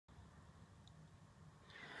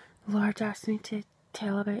The Lord asked me to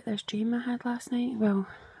tell about this dream I had last night. Well,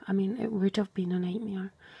 I mean, it would have been a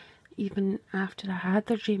nightmare. Even after I had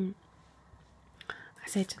the dream, I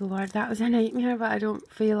said to the Lord, that was a nightmare, but I don't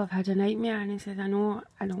feel I've had a nightmare. And he said, I know,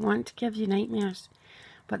 I don't want to give you nightmares,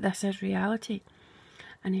 but this is reality.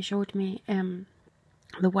 And he showed me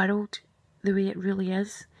the world the way it really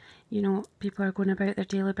is. You know, people are going about their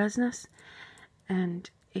daily business. And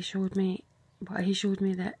he showed me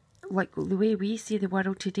that, like, the way we see the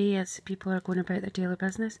world today is people are going about their daily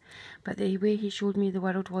business, but the way he showed me the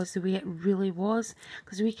world was the way it really was,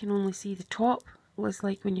 because we can only see the top. It's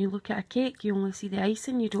like when you look at a cake, you only see the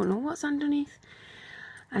icing, you don't know what's underneath.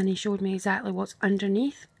 And he showed me exactly what's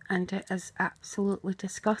underneath, and it is absolutely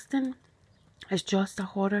disgusting. It's just a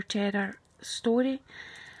horror terror story.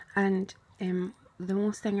 And the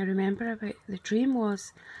most thing I remember about the dream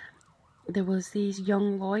was there was these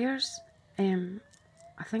young lawyers,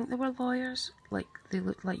 I think they were lawyers, like they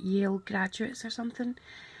looked like Yale graduates or something,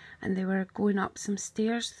 and they were going up some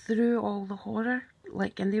stairs through all the horror,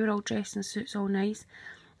 like, and they were all dressed in suits, all nice,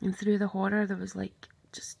 and through the horror there was like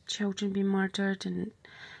just children being murdered, and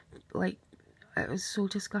like it was so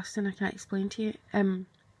disgusting, I can't explain to you. And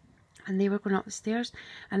they were going up the stairs,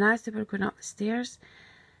 and as they were going up the stairs,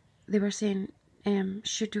 they were saying,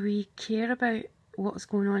 should we care about what's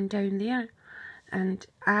going on down there? And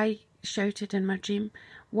I shouted in my dream,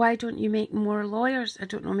 why don't you make more lawyers? I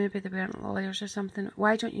don't know, maybe they weren't lawyers or something.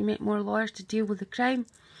 Why don't you make more lawyers to deal with the crime?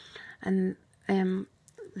 And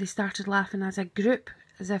they started laughing as a group,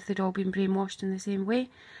 as if they'd all been brainwashed in the same way,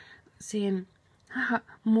 saying, haha,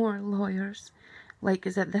 more lawyers. Like,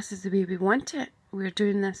 as if this is the way we want it. We're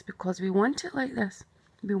doing this because we want it like this.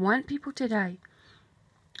 We want people to die.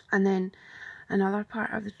 And then another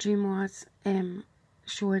part of the dream was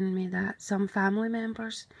showing me that some family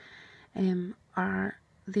members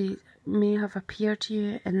they may have appeared to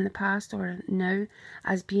you in the past or now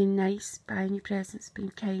as being nice, buying you presents, being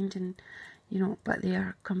kind, and you know, but they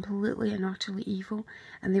are completely and utterly evil,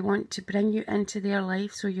 and they want to bring you into their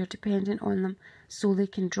life so you're dependent on them, so they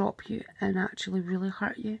can drop you and actually really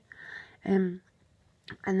hurt you. And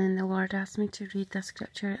then the Lord asked me to read the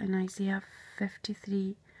scripture in Isaiah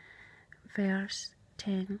 53 verse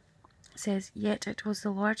 10. It says, yet it was the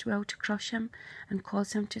Lord's will to crush him and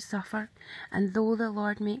cause him to suffer, and though the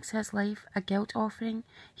Lord makes his life a guilt offering,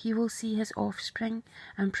 he will see his offspring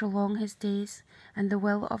and prolong his days, and the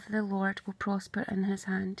will of the Lord will prosper in his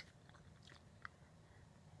hand.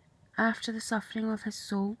 After the suffering of his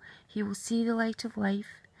soul, he will see the light of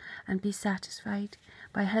life and be satisfied.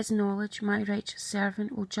 By his knowledge my righteous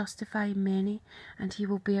servant will justify many, and he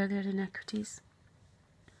will bear their iniquities.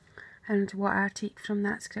 And what I take from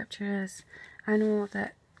that scripture is, I know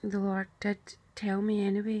that the Lord did tell me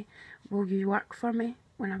anyway, will you work for me?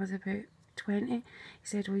 When I was about 20, he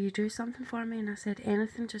said, will you do something for me? And I said,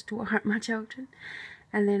 anything, just don't hurt my children.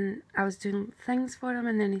 And then I was doing things for him,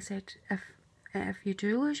 and then he said, if you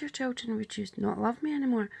do lose your children, would you not love me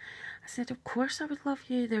anymore? I said, of course I would love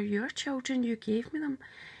you, they're your children, you gave me them.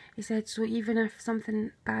 He said, so even if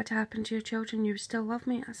something bad happened to your children, you would still love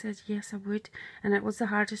me? I said, yes, I would. And it was the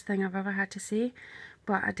hardest thing I've ever had to say.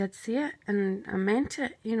 But I did say it, and I meant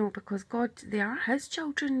it, you know, because God, they are his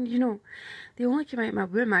children, you know. They only came out of my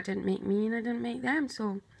womb. I didn't make me, and I didn't make them.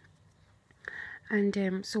 So,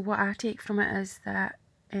 and so what I take from it is that,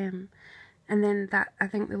 and then that, I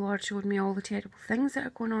think the Lord showed me all the terrible things that are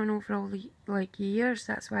going on over all the, like, years.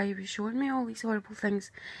 That's why he was showing me all these horrible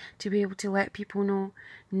things, to be able to let people know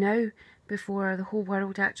now, before the whole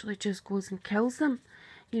world actually just goes and kills them.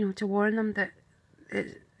 You know, to warn them that,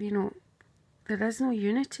 you know, there is no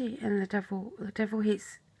unity in the devil. The devil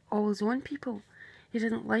hates all his own people. He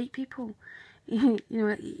doesn't like people. You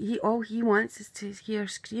know, all he wants is to hear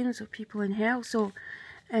screams of people in hell. So,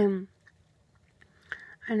 and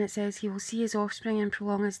it says, he will see his offspring and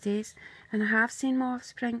prolong his days. And I have seen my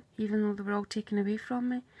offspring, even though they were all taken away from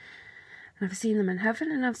me. And I've seen them in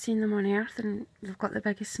heaven, and I've seen them on earth, and they've got the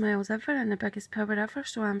biggest smiles ever and the biggest power ever,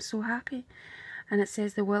 so I'm so happy. And it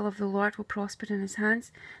says, the will of the Lord will prosper in his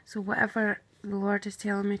hands. So whatever the Lord is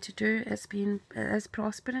telling me to do, it is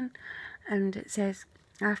prospering. And it says,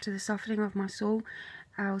 after the suffering of my soul,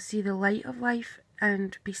 I'll see the light of life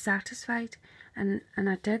and be satisfied. And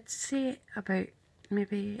I did say it about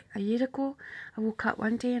maybe a year ago. I woke up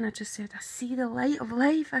one day and I just said, I see the light of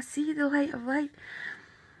life, I see the light of life.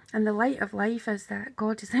 And the light of life is that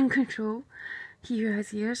God is in control. He who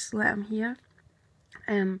has ears, let him hear.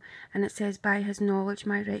 And it says, by his knowledge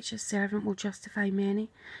my righteous servant will justify many.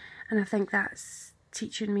 And I think that's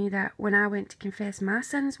teaching me that when I went to confess my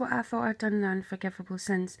sins, what I thought I'd done, the unforgivable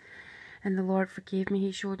sins, and the Lord forgave me.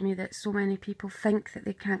 He showed me that so many people think that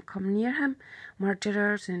they can't come near him.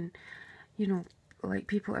 Murderers and, you know, like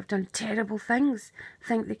people that have done terrible things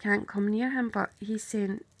think they can't come near him. But he's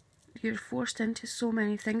saying, you're forced into so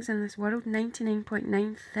many things in this world.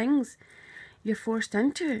 99.9 things you're forced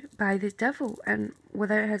into by the devil. And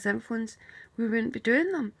without his influence, we wouldn't be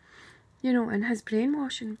doing them. You know, and his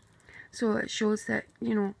brainwashing. So it shows that,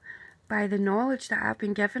 you know, by the knowledge that I've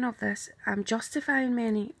been given of this, I'm justifying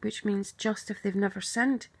many, which means just if they've never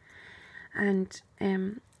sinned. And,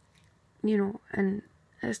 you know, and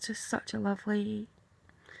it's just such a lovely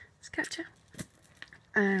scripture.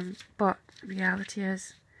 But reality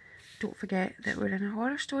is, don't forget that we're in a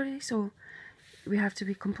horror story, so we have to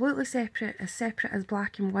be completely separate as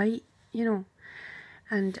black and white, you know.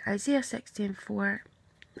 And Isaiah 60:4,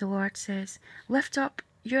 the Lord says, lift up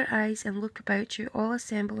your eyes and look about you, all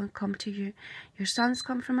assemble and come to you. Your sons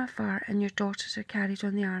come from afar, and your daughters are carried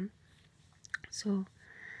on the arm. So,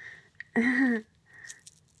 and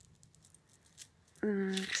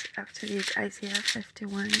I have to read Isaiah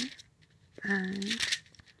 51 and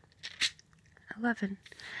 11.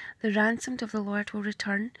 The ransomed of the Lord will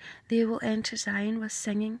return. They will enter Zion with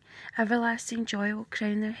singing. Everlasting joy will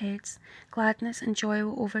crown their heads. Gladness and joy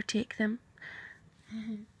will overtake them.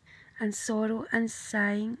 And sorrow and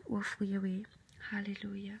sighing will flee away.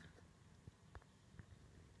 Hallelujah.